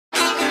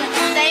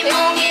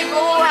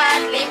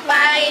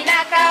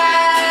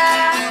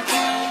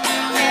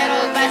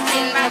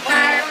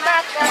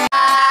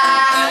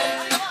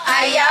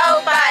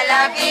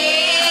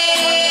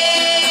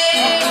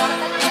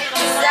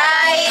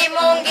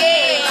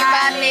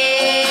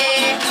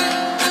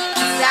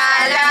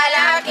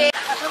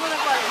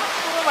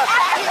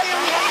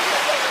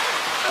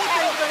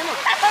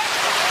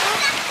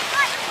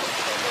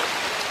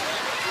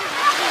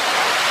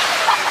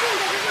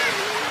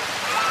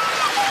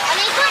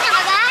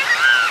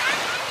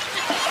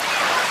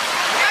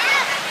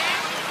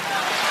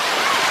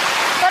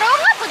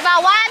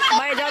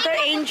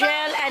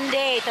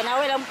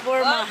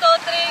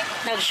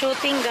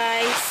Nag-shooting,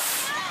 guys.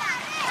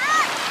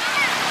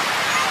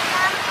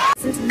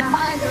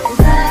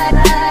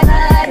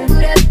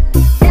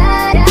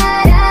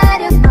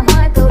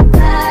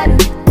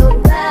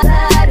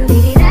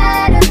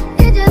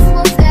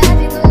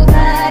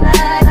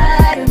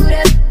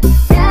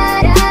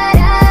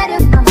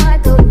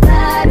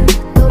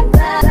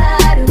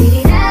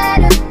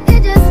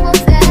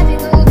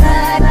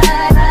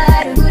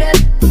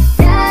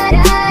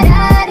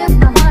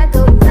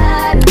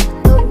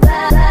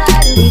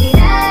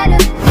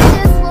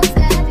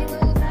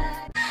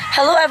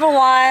 Hello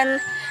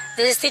everyone,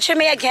 this is Teacher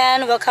May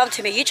again. Welcome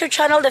to my YouTube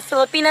channel, the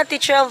Filipina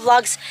Teacher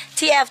Vlogs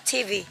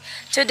TFTV.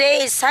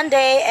 Today is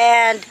Sunday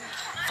and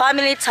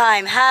family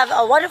time. Have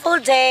a wonderful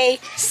day,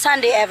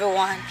 Sunday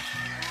everyone.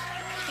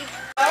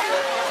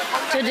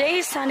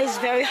 Today Sunday is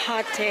very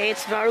hot day.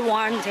 It's very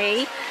warm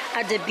day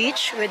at the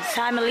beach with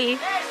family,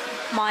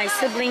 my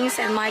siblings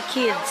and my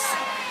kids.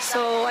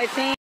 So I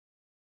think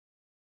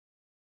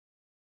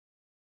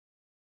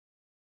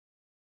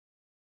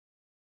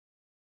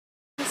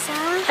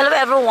hello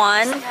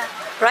everyone.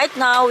 Right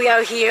now we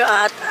are here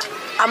at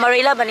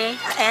Amarela Bani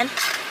and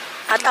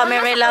at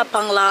Amarela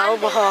Panglao,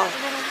 Bohol,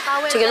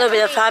 together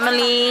with the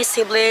family,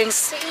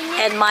 siblings,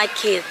 and my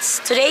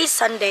kids. Today is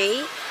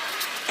Sunday,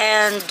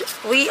 and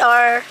we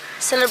are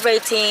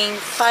celebrating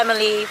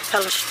family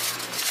fellowship.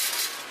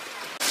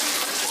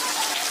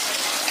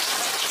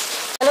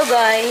 Hello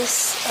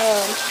guys.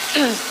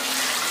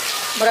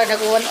 Mura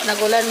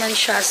nagulan man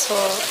siya, so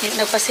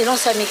nagpasilong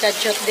sa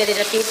mikadjot diri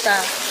dapita.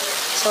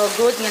 So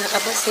good nga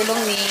nakapasilong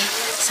ni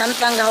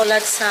samtang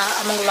gahulat sa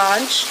among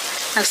lunch.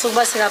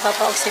 Nagsuba sila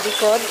papa og si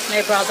Bicod,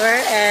 my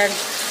brother, and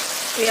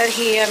we are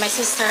here, my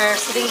sister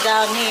sitting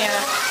down here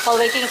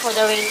while waiting for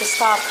the rain to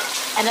stop.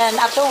 And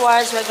then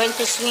afterwards we're going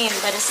to swim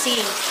by the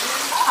sea.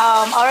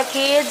 Our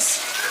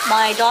kids,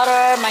 my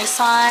daughter, my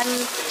son,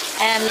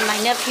 and my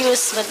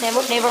nephews, but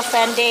neighbor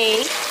friend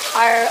day,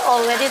 are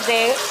already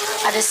there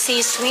at the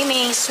sea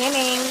swimming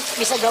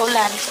bisa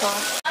daulan. So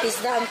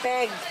isda ang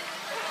peg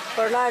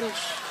for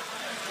lunch.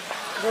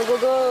 Go, go,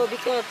 go,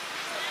 Bicod.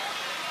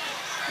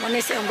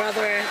 Muna si ang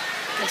brother.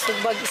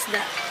 Nagsugbag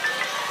isda.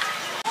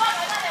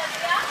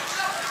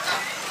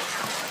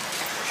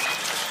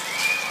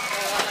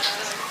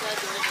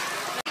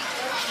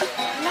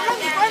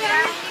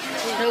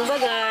 Hello ba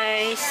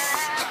guys?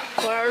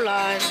 For our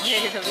lunch.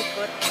 Sa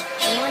Bicod.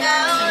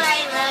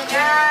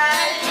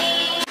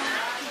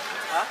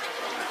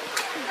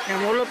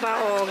 Namulo pa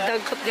o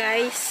dagkot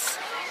guys.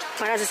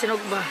 Para sa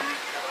sinugba.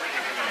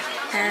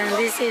 And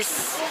this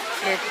is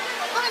it.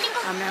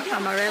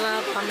 Amarela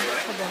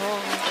Panglao.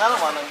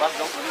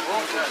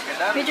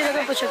 Video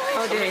na po siya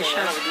how do I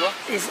shot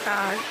is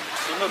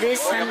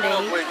this Sunday.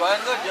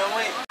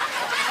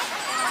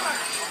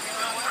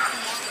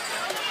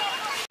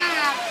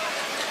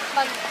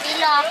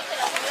 Pagpilak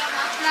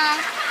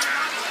na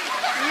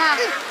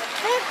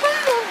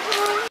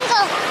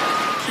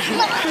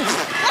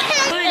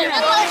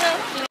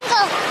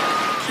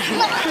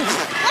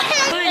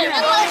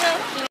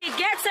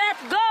Get set,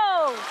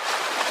 go!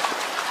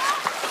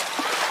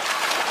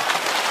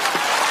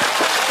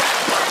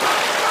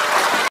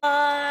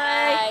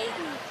 Hi!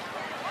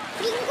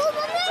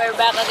 We're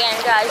back again,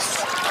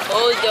 guys.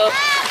 Oh, yo.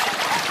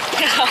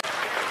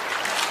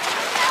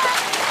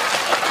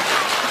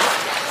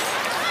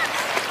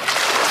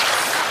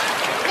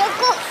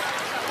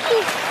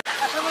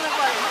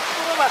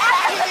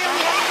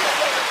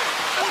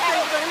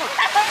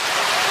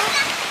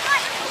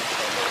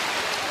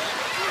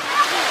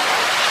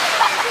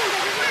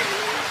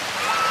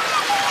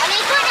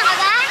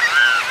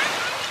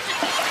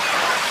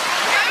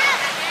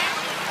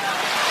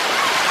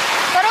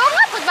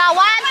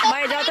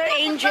 My daughter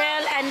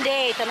Angel and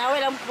Day. Tanawa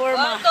lang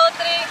forma. 1,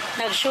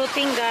 2, 3.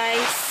 Nag-shooting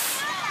guys.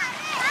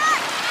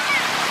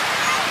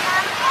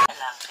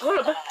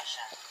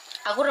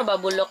 Ako na ba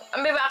bulok?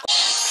 Ang beba ako.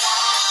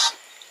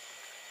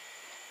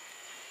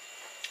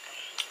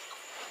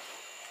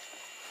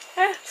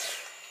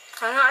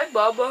 Kana ay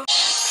baba.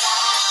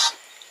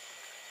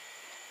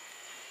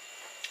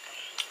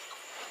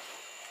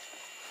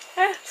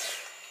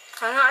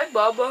 Kana ay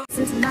baba.